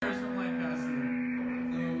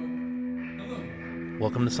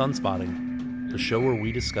Welcome to Sunspotting, the show where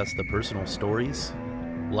we discuss the personal stories,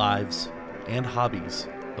 lives, and hobbies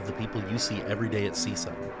of the people you see every day at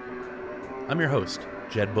CSUN. I'm your host,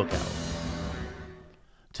 Jed Bookout.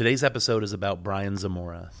 Today's episode is about Bryan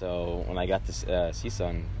Zamora. So when I got to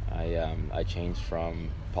CSUN, I changed from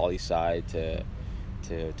poli-sci to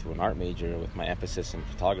an art major with my emphasis in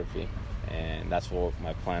photography, and that's what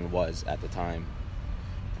my plan was at the time.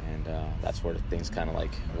 And that's where things kind of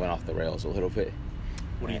like went off the rails a little bit.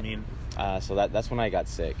 What do you mean? So that's when I got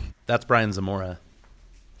sick. That's Bryan Zamora.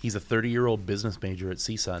 He's a 30-year-old business major at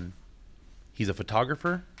CSUN. He's a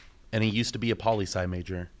photographer, and he used to be a poli-sci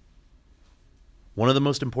major. One of the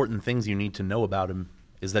most important things you need to know about him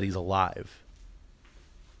is that he's alive.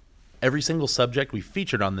 Every single subject we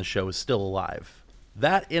featured on this show is still alive.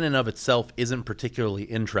 That in and of itself isn't particularly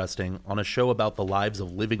interesting on a show about the lives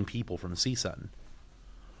of living people from CSUN.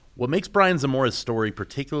 What makes Bryan Zamora's story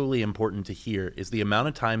particularly important to hear is the amount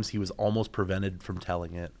of times he was almost prevented from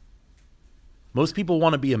telling it. Most people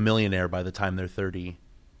want to be a millionaire by the time they're 30.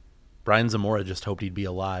 Bryan Zamora just hoped he'd be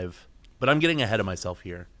alive. But I'm getting ahead of myself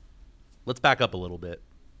here. Let's back up a little bit.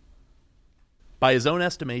 By his own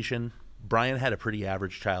estimation, Bryan had a pretty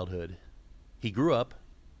average childhood. He grew up,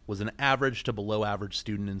 was an average to below average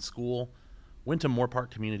student in school, went to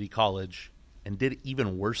Moorpark Community College, and did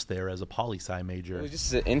even worse there as a poli-sci major. It was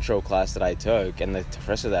just an intro class that I took, and the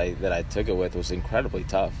professor that I took it with was incredibly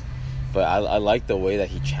tough. But I liked the way that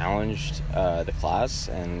he challenged the class,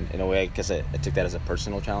 and in a way, I guess I took that as a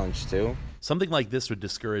personal challenge too. Something like this would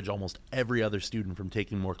discourage almost every other student from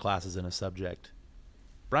taking more classes in a subject.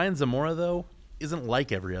 Bryan Zamora, though, isn't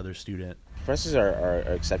like every other student. Professors are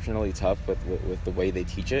exceptionally tough with the way they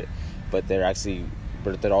teach it, but they're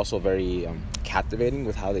also very captivating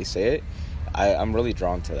with how they say it. I'm really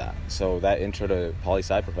drawn to that. So that intro to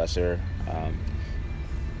poli-sci professor,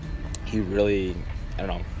 he really,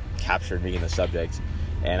 captured me in the subject.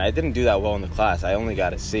 And I didn't do that well in the class. I only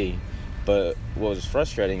got a C. But what was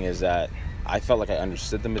frustrating is that I felt like I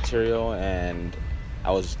understood the material and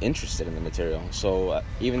I was interested in the material. So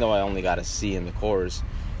even though I only got a C in the course,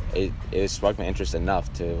 it sparked my interest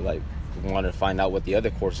enough to want to find out what the other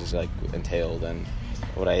courses entailed. And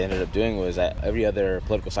what I ended up doing was that every other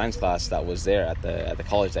political science class that was there at the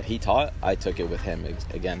college that he taught, I took it with him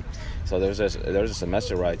again. So there was a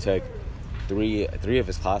semester where I took three of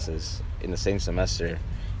his classes in the same semester,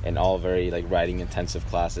 and all very writing intensive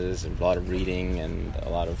classes, and a lot of reading and a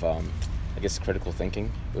lot of critical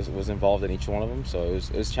thinking was involved in each one of them. So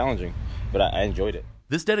it was challenging, but I enjoyed it.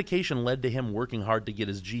 This dedication led to him working hard to get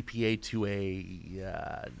his GPA to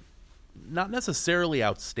a not necessarily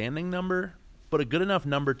outstanding number, but a good enough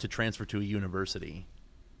number to transfer to a university.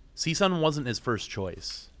 CSUN wasn't his first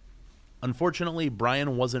choice. Unfortunately,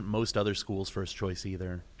 Bryan wasn't most other schools' first choice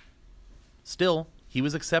either. Still, he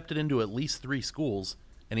was accepted into at least 3 schools,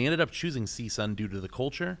 and he ended up choosing CSUN due to the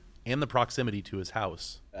culture and the proximity to his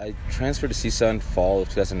house. I transferred to CSUN fall of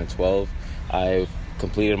 2012. I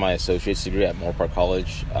completed my associate's degree at Moorpark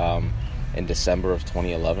College in December of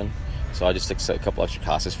 2011. So I just took a couple extra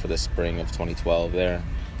classes for the spring of 2012 there,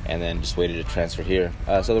 and then just waited to transfer here.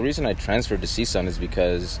 So the reason I transferred to CSUN is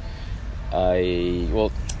because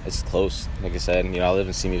it's close. Like I said, I live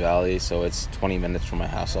in Simi Valley, so it's 20 minutes from my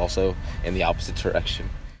house also in the opposite direction.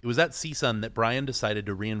 It was at CSUN that Bryan decided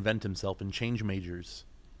to reinvent himself and change majors.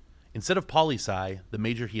 Instead of poli-sci, the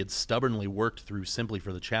major he had stubbornly worked through simply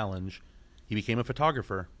for the challenge, he became a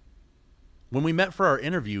photographer. When we met for our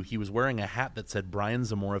interview, he was wearing a hat that said Bryan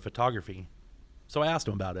Zamora Photography. So I asked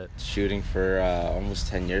him about it. Shooting for almost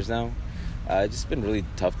 10 years now. It's just been really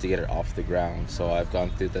tough to get it off the ground. So I've gone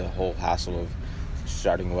through the whole hassle of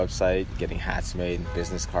starting a website, getting hats made,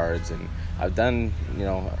 business cards, and I've done,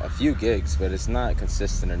 a few gigs, but it's not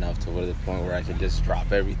consistent enough to the point where I can just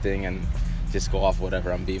drop everything and just go off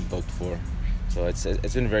whatever I'm being booked for. So it's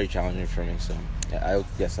been very challenging for me. So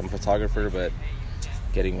yes, I'm a photographer, but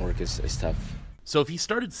getting work is tough. So if he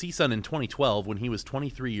started CSUN in 2012 when he was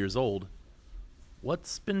 23 years old,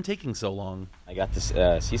 what's been taking so long? I got this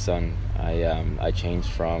CSUN. I changed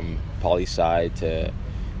from poli-sci to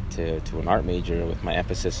an art major with my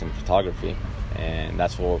emphasis in photography, and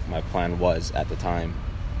that's what my plan was at the time.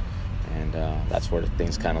 And that's where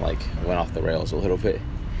things kind of went off the rails a little bit.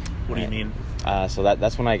 What do you mean? So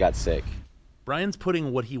that's when I got sick. Bryan's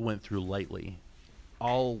putting what he went through lightly.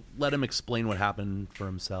 I'll let him explain what happened for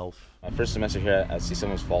himself. My first semester here at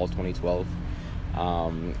CSUN was fall 2012.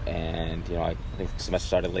 And I think the semester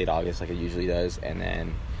started late August like it usually does, and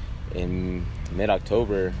then in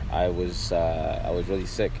mid-October I was really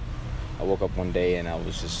sick. I woke up one day and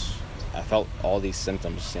I felt all these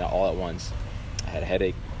symptoms all at once. I had a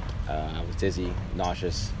headache, I was dizzy,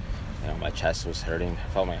 nauseous. My chest was hurting. I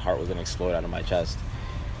felt my heart was going to explode out of my chest.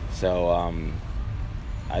 So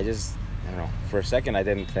I don't know. For a second, I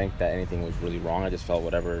didn't think that anything was really wrong. I just felt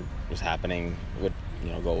whatever was happening would,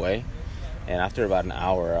 go away. And after about an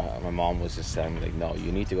hour, my mom was just saying, like, no,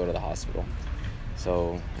 you need to go to the hospital.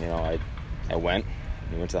 So, I went.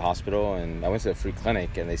 We went to the hospital, and I went to a free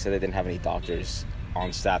clinic, and they said they didn't have any doctors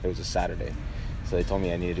on staff. It was a Saturday. So they told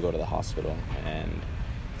me I needed to go to the hospital, and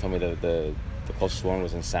told me that the closest one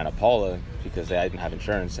was in Santa Paula because I didn't have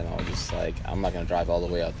insurance, and I was just like, I'm not going to drive all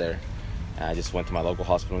the way out there. And I just went to my local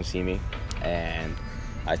hospital in Simi, and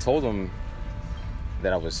I told them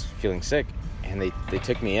that I was feeling sick, and they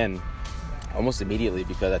took me in almost immediately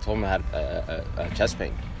because I told them I had a chest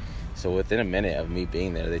pain. So within a minute of me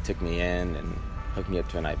being there, they took me in and hooked me up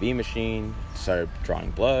to an IV machine, started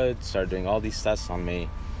drawing blood, started doing all these tests on me,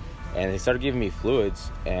 and they started giving me fluids,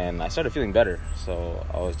 and I started feeling better. So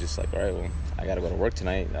I was just like, all right, well, I got to go to work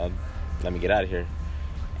tonight. Let me get out of here.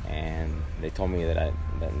 And they told me that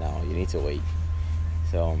no, you need to wait.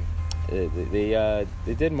 So they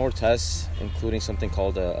did more tests, including something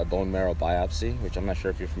called a bone marrow biopsy, which I'm not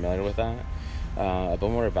sure if you're familiar with that. A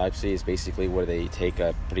bone marrow biopsy is basically where they take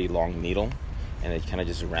a pretty long needle and they kind of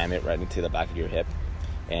just ram it right into the back of your hip.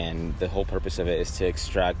 And the whole purpose of it is to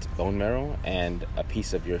extract bone marrow and a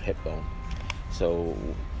piece of your hip bone. So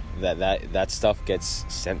that stuff gets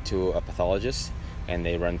sent to a pathologist, and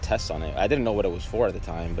they run tests on it. I didn't know what it was for at the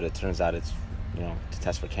time, but it turns out it's, to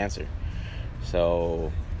test for cancer.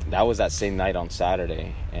 So that was that same night on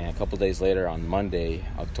Saturday. And a couple days later on Monday,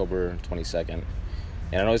 October 22nd,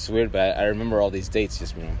 and I know it's weird, but I remember all these dates,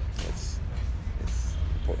 just, it's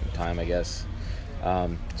important time, I guess.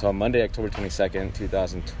 So on Monday, October 22nd,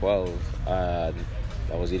 2012, I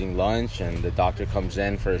was eating lunch, and the doctor comes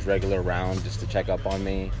in for his regular round just to check up on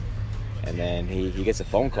me. And then he gets a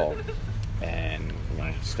phone call, and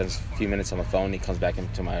spends a few minutes on the phone. He comes back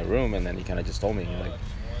into my room, and then he kind of just told me,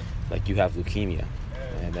 like you have leukemia.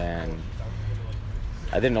 And then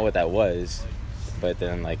I didn't know what that was, but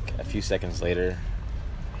then like a few seconds later,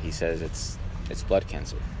 he says it's blood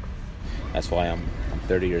cancer. That's why I'm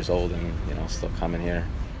 30 years old and still coming here.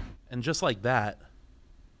 And just like that,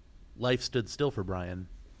 life stood still for Bryan.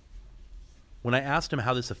 When I asked him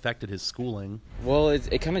how this affected his schooling... Well,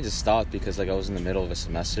 it kind of just stopped because I was in the middle of a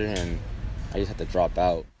semester and I just had to drop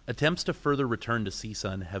out. Attempts to further return to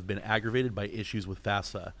CSUN have been aggravated by issues with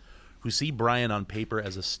FAFSA, who see Bryan on paper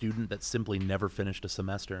as a student that simply never finished a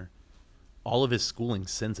semester. All of his schooling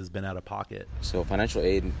since has been out of pocket. So financial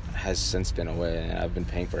aid has since been away, and I've been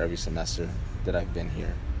paying for every semester that I've been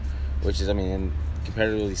here, which is,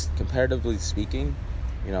 comparatively speaking,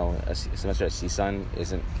 a semester at CSUN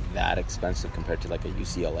isn't that expensive compared to like a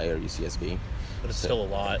UCLA or UCSB. But it's still a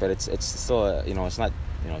lot. But it's still it's not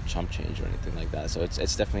chump change or anything like that. So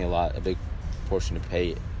it's definitely a big portion to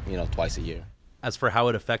pay twice a year. As for how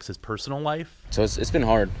it affects his personal life, so it's been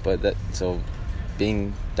hard, but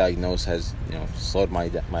being diagnosed has slowed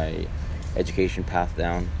my education path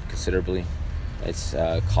down considerably. It's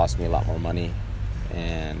cost me a lot more money,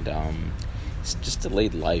 and it's just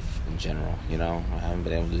delayed life in general. I haven't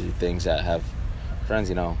been able to do things that have friends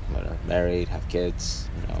that are married, have kids,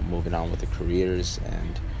 moving on with their careers,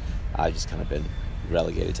 and I've just kind of been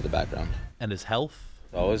relegated to the background. And his health?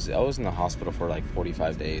 I was in the hospital for like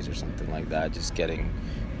 45 days or something like that, just getting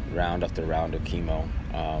round after round of chemo.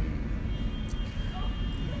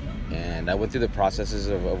 And I went through the processes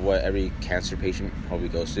of what every cancer patient probably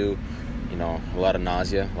goes through. A lot of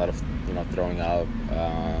nausea, a lot of throwing up,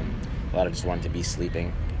 a lot of just wanting to be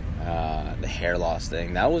sleeping. The hair loss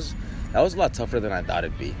thing, that was a lot tougher than I thought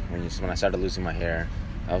it'd be. When I started losing my hair,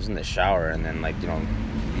 I was in the shower and then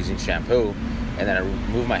using shampoo, and then I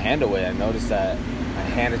moved my hand away. I noticed that my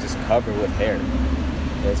hand is just covered with hair.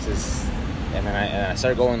 It's just, and then I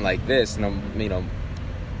started going like this, and I'm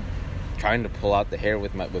trying to pull out the hair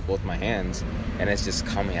with both my hands, and it's just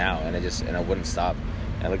coming out, and it wouldn't stop.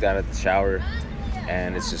 And I looked out at the shower,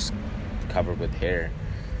 and it's just covered with hair.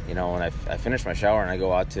 When I finish my shower and I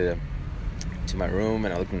go out to my room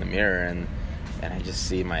and I look in the mirror and I just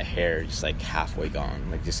see my hair just like halfway gone,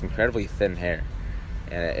 like just incredibly thin hair.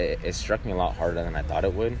 And it struck me a lot harder than I thought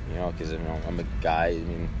it would, because I'm a guy.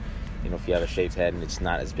 If you have a shaved head, and it's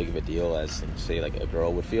not as big of a deal as, say, like a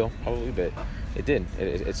girl would feel, probably, but it did.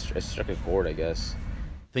 It struck a chord, I guess.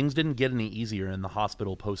 Things didn't get any easier in the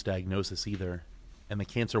hospital post-diagnosis either, and the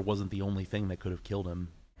cancer wasn't the only thing that could have killed him.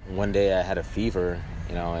 One day I had a fever,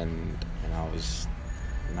 and I was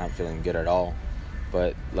not feeling good at all.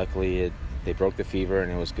 But luckily they broke the fever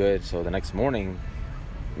and it was good. So the next morning,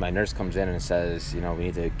 my nurse comes in and says, we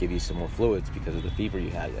need to give you some more fluids because of the fever you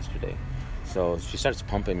had yesterday. So she starts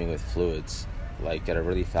pumping me with fluids, like at a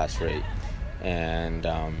really fast rate. And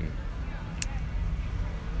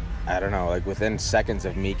I don't know, like within seconds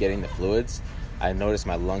of me getting the fluids, I noticed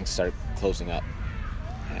my lungs start closing up.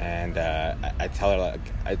 And I tell her, like,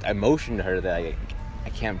 I motioned to her that I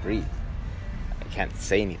can't breathe. I can't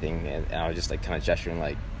say anything. And I was just like kind of gesturing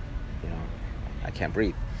like, I can't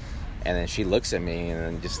breathe. And then she looks at me, and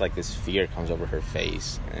then just like this fear comes over her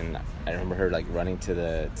face. And I remember her like running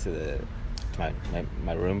to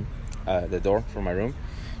my room, the door for my room.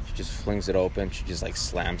 She just flings it open. She just like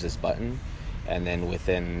slams this button, and then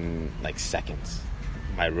within like seconds,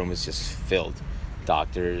 my room is just filled,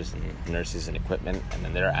 doctors and nurses and equipment. And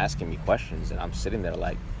then they're asking me questions, and I'm sitting there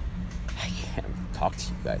like, I can't talk to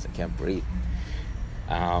you guys. I can't breathe.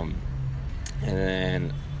 And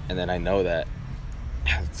then I know that.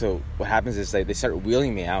 So what happens is they start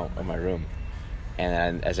wheeling me out of my room,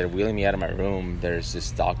 and as they're wheeling me out of my room, there's this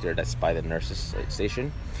doctor that's by the nurse's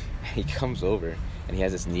station. He comes over and he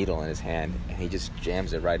has this needle in his hand, and he just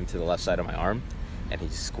jams it right into the left side of my arm, and he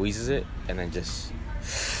just squeezes it, and then just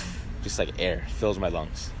like air fills my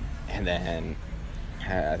lungs. And then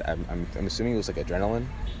I'm assuming it was like adrenaline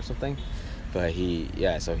or something, but he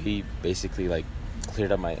basically like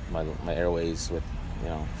cleared up my airways with,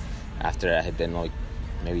 after I had been like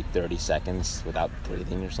maybe 30 seconds without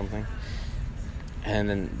breathing or something.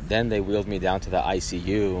 And then they wheeled me down to the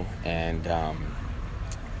ICU, and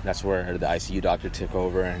that's where the ICU doctor took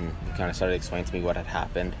over, and he kind of started explaining to me what had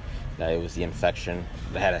happened, that it was the infection.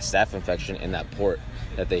 They had a staph infection in that port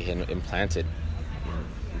that they had implanted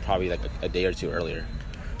probably like a day or two earlier.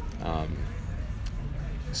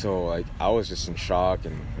 So like I was just in shock,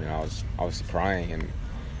 and I was obviously crying, and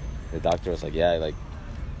the doctor was like, yeah, like,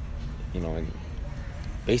 and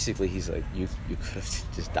basically he's like, you could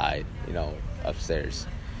have just died, upstairs.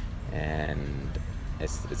 And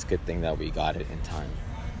it's a good thing that we got it in time.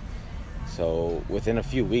 So within a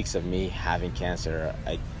few weeks of me having cancer,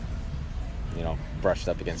 I, brushed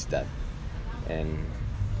up against death. And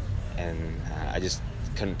I just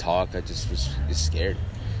couldn't talk. I just was scared.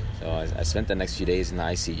 So I spent the next few days in the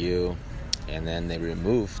ICU, and then they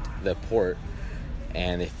removed the port,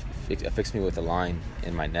 and they fixed me with a line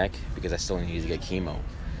in my neck because I still needed to get chemo.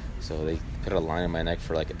 So they put a line in my neck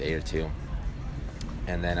for like a day or two.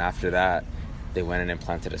 And then after that, they went and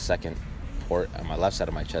implanted a second port on my left side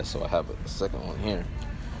of my chest. So I have a second one here.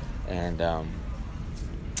 And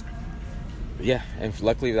and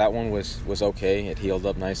luckily that one was okay. It healed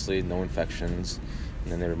up nicely, no infections.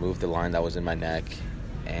 And then they removed the line that was in my neck.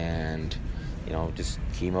 And, just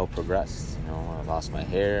chemo progressed. I lost my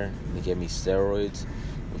hair. They gave me steroids,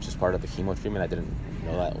 which was part of the chemo treatment. I didn't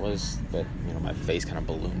know that was, but my face kind of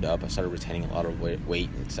ballooned up. I started retaining a lot of weight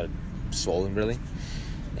and started swollen really.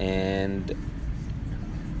 And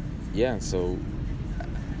so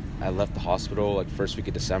I left the hospital like first week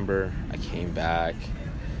of December. I came back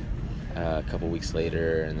a couple weeks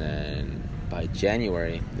later, and then by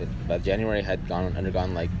January I had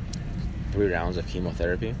undergone like 3 rounds of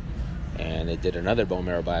chemotherapy, and they did another bone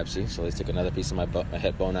marrow biopsy. So they took another piece of my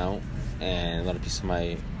hip bone out and another piece of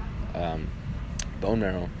my bone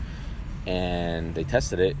marrow, and they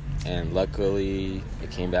tested it, and luckily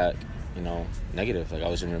it came back negative. Like I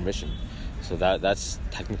was in remission. So that's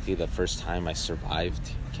technically the first time I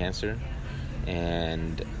survived cancer,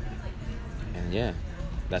 and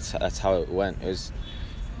that's how it went. It was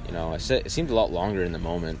it seemed a lot longer in the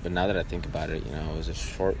moment, but now that I think about it, it was a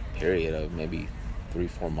short period of maybe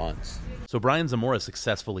 3-4 months. So Bryan Zamora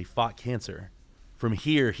successfully fought cancer. From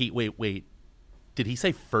here, wait, did he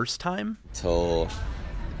say first time? Till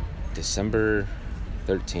December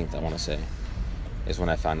 13th, I want to say, is when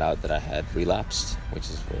I found out that I had relapsed, which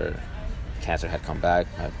is where cancer had come back.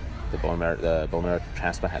 The bone marrow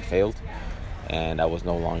transplant had failed, and I was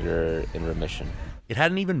no longer in remission. It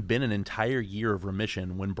hadn't even been an entire year of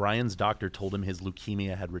remission when Bryan's doctor told him his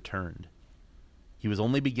leukemia had returned. He was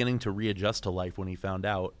only beginning to readjust to life when he found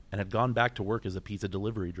out, and had gone back to work as a pizza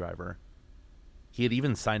delivery driver. He had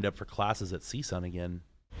even signed up for classes at CSUN again.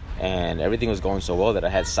 And everything was going so well that I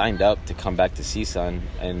had signed up to come back to CSUN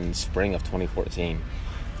in spring of 2014.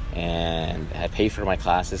 And I had paid for my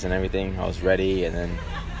classes and everything. I was ready, and then,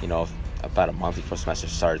 about a month before semester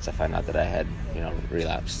starts, I found out that I had,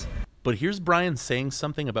 relapsed. But here's Bryan saying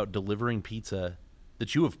something about delivering pizza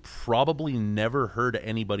that you have probably never heard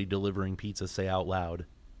anybody delivering pizza say out loud.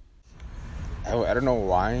 I don't know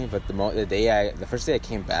why, but the first day I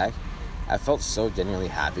came back, I felt so genuinely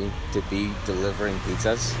happy to be delivering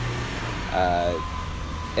pizzas.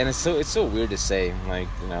 And it's so weird to say, like,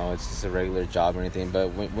 it's just a regular job or anything, but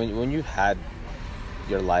when you had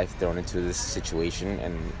your life thrown into this situation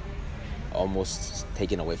and almost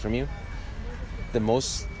taken away from you, the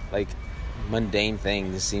most, like, mundane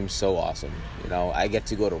thing just seems so awesome. I get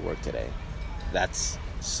to go to work today. That's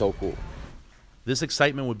so cool. This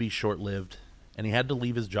excitement would be short-lived, and he had to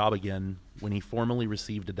leave his job again when he formally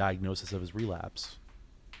received a diagnosis of his relapse.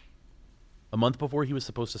 A month before he was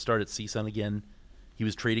supposed to start at CSUN again, he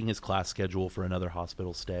was trading his class schedule for another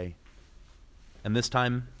hospital stay. And this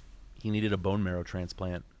time, he needed a bone marrow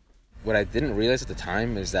transplant. What I didn't realize at the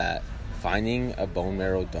time is that finding a bone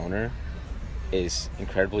marrow donor is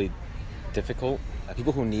incredibly difficult.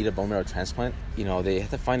 People who need a bone marrow transplant, they have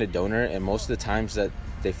to find a donor, and most of the times that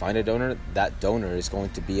they find a donor, that donor is going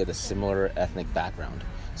to be of a similar ethnic background.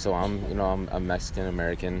 So I'm Mexican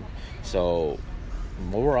American, so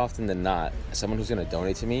more often than not, someone who's going to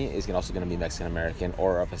donate to me is also going to be Mexican American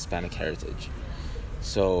or of Hispanic heritage.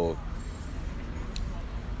 So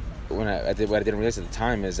what I didn't realize at the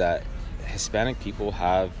time is that Hispanic people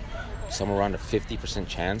have somewhere around a 50%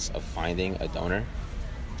 chance of finding a donor,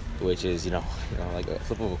 which is like a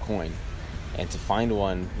flip of a coin. And to find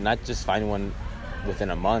one, not just find one within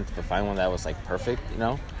a month, but find one that was like perfect,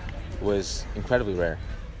 was incredibly rare.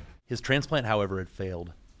 His transplant, however, had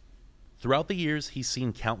failed. Throughout the years, he's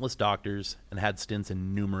seen countless doctors and had stints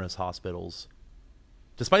in numerous hospitals.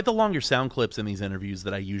 Despite the longer sound clips in these interviews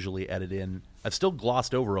that I usually edit in, I've still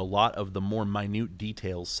glossed over a lot of the more minute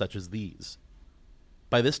details such as these.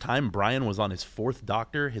 By this time, Bryan was on his fourth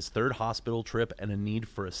doctor, his third hospital trip, and a need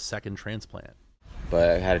for a second transplant. But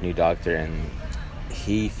I had a new doctor, and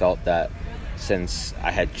he felt that since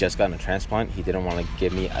I had just gotten a transplant, he didn't want to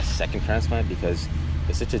give me a second transplant because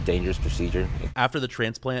it's such a dangerous procedure. After the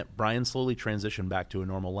transplant, Bryan slowly transitioned back to a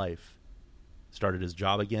normal life. Started his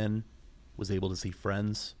job again, was able to see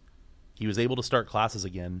friends. He was able to start classes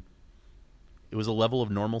again. It was a level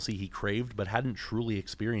of normalcy he craved but hadn't truly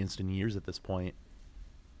experienced in years at this point.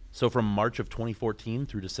 So from March of 2014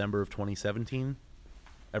 through December of 2017,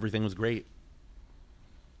 everything was great.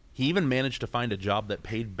 He even managed to find a job that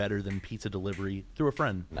paid better than pizza delivery through a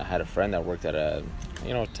friend. I had a friend that worked at a,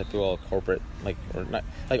 typical corporate,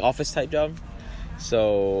 office type job.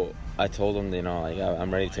 So I told him,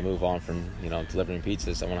 I'm ready to move on from, delivering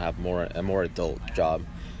pizzas. I want to have a more adult job.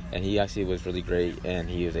 And he actually was really great, and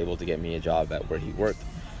he was able to get me a job at where he worked.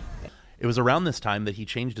 It was around this time that he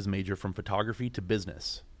changed his major from photography to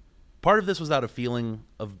business. Part of this was out of feeling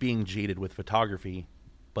of being jaded with photography,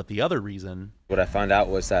 but the other reason... What I found out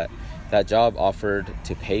was that job offered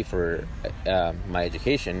to pay for my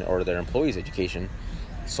education or their employees' education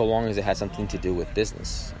so long as it had something to do with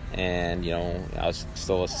business. And, I was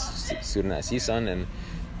still a student at CSUN, and,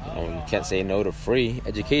 you can't say no to free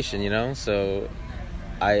education, so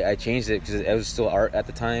I changed it because it was still art at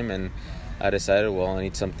the time, and I decided, I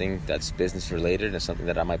need something that's business related and something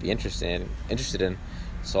that I might be interested in.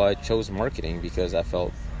 So I chose marketing because I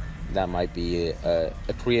felt that might be a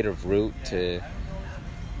creative route to,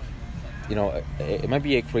 it might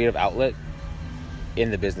be a creative outlet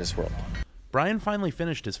in the business world. Bryan finally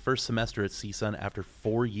finished his first semester at CSUN after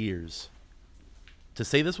 4 years. To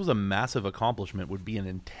say this was a massive accomplishment would be an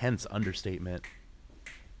intense understatement.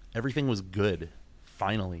 Everything was good,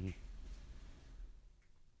 finally.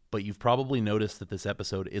 But you've probably noticed that this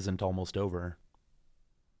episode isn't almost over.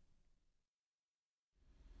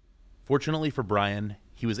 Fortunately for Bryan,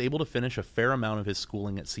 he was able to finish a fair amount of his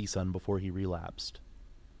schooling at CSUN before he relapsed.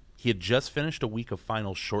 He had just finished a week of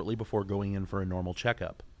finals shortly before going in for a normal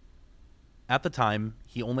checkup. At the time,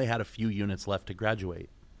 he only had a few units left to graduate.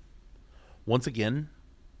 Once again,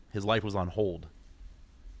 his life was on hold.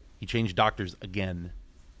 He changed doctors again.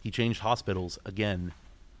 He changed hospitals again.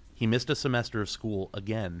 He missed a semester of school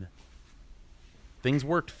again. Things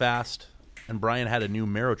worked fast, and Bryan had a new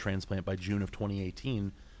marrow transplant by June of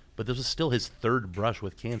 2018, but this was still his third brush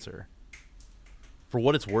with cancer. For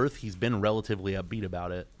what it's worth, he's been relatively upbeat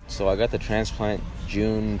about it. So I got the transplant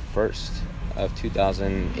June 1st of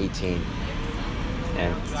 2018.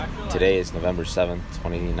 And today is November 7th,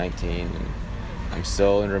 2019. And I'm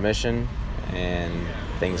still in remission, and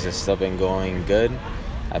things have still been going good.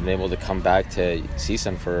 I've been able to come back to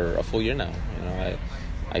CSUN for a full year now.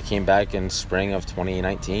 I came back in spring of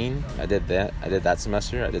 2019. I did that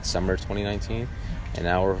semester. I did summer 2019. And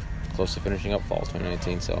now we're close to finishing up fall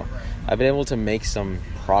 2019. So I've been able to make some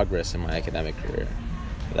progress in my academic career.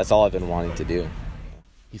 That's all I've been wanting to do.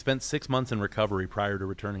 He spent 6 months in recovery prior to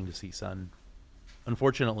returning to CSUN.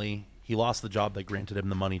 Unfortunately, he lost the job that granted him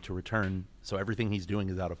the money to return, so everything he's doing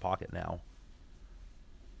is out of pocket now.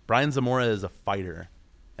 Bryan Zamora is a fighter,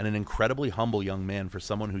 and an incredibly humble young man for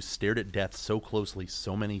someone who stared at death so closely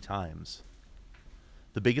so many times.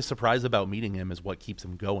 The biggest surprise about meeting him is what keeps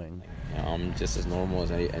him going. I'm just as normal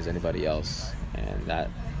as anybody else, and that,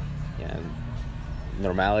 yeah,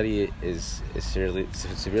 normality is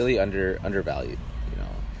severely undervalued.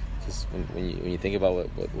 Just when you think about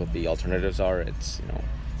what the alternatives are, it's,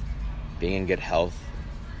 being in good health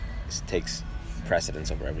takes precedence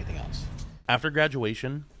over everything else. After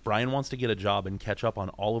graduation, Bryan wants to get a job and catch up on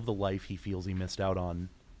all of the life he feels he missed out on.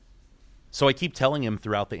 So I keep telling him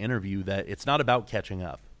throughout the interview that it's not about catching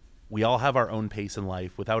up. We all have our own pace in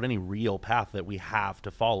life without any real path that we have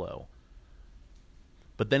to follow.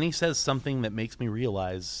 But then he says something that makes me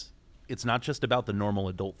realize it's not just about the normal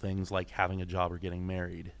adult things like having a job or getting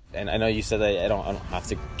married. And I know you said that I don't have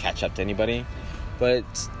to catch up to anybody, but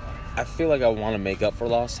I feel like I want to make up for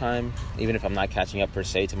lost time, even if I'm not catching up per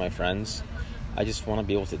se to my friends. I just want to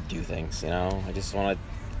be able to do things, I just want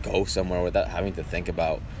to go somewhere without having to think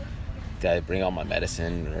about, did I bring out my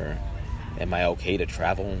medicine, or am I okay to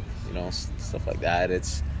travel, stuff like that. I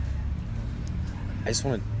just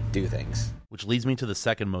want to do things. Which leads me to the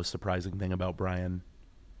second most surprising thing about Bryan: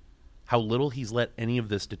 how little he's let any of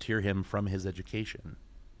this deter him from his education.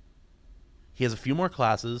 He has a few more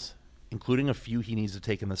classes, including a few he needs to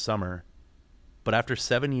take in the summer, but after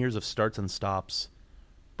 7 years of starts and stops,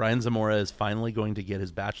 Bryan Zamora is finally going to get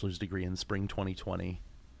his bachelor's degree in spring 2020.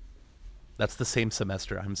 That's the same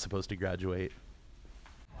semester I'm supposed to graduate.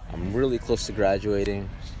 I'm really close to graduating,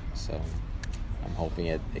 so I'm hoping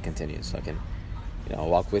it continues so I can,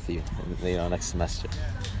 walk with you, next semester.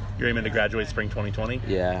 You're aiming to graduate spring 2020?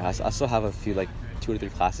 Yeah, I still have a few, 2 or 3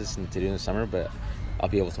 classes to do in the summer, but I'll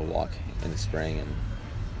be able to walk in the spring. And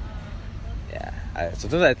yeah,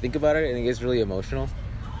 sometimes I think about it and it gets really emotional,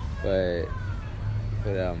 but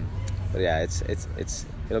yeah,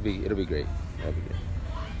 it'll be great. It'll be good.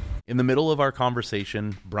 In the middle of our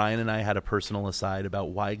conversation, Bryan and I had a personal aside about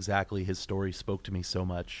why exactly his story spoke to me so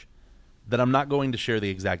much that I'm not going to share the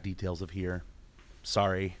exact details of here.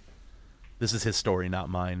 Sorry. This is his story, not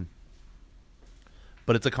mine.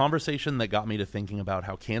 But it's a conversation that got me to thinking about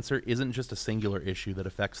how cancer isn't just a singular issue that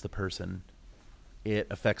affects the person. It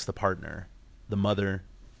affects the partner, the mother,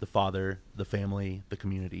 the father, the family, the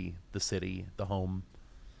community, the city, the home.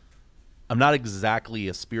 I'm not exactly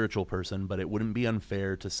a spiritual person, but it wouldn't be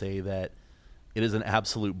unfair to say that it is an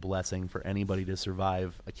absolute blessing for anybody to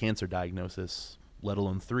survive a cancer diagnosis, let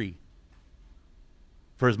alone 3.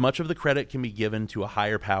 For as much of the credit can be given to a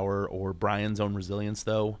higher power or Bryan's own resilience,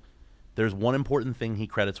 though, there's one important thing he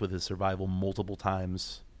credits with his survival multiple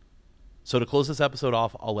times. So to close this episode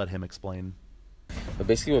off, I'll let him explain. But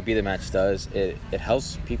basically what Be The Match does, it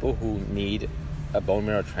helps people who need a bone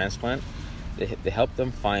marrow transplant. They help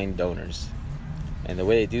them find donors. And the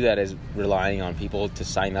way they do that is relying on people to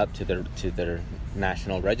sign up to their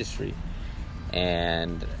national registry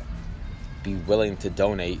and be willing to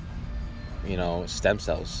donate, stem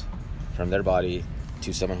cells from their body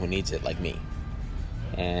to someone who needs it, like me.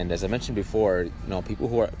 And as I mentioned before,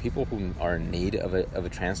 people who are in need of a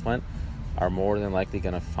transplant are more than likely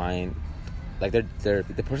going to find, the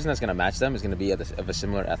person that's going to match them is going to be of a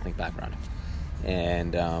similar ethnic background.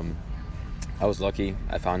 And I was lucky.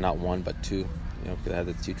 I found not one but 2, because I had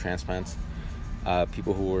the 2 transplants.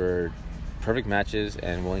 People who were perfect matches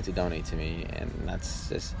and willing to donate to me, and that's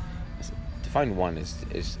just, to find one is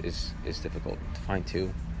difficult. To find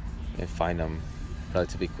 2 and find them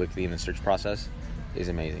relatively quickly in the search process is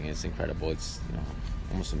amazing. It's incredible. It's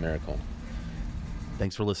almost a miracle.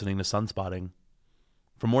 Thanks for listening to Sunspotting.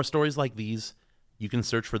 For more stories like these, you can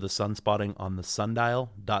search for the Sunspotting on the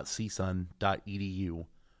sundial.csun.edu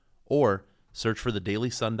or search for the Daily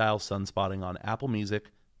Sundial Sunspotting on Apple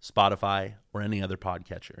Music, Spotify, or any other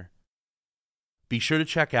podcatcher. Be sure to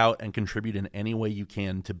check out and contribute in any way you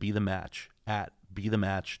can to Be The Match at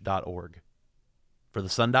bethematch.org. For the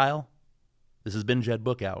Sundial, this has been Jed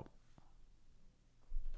Bookout.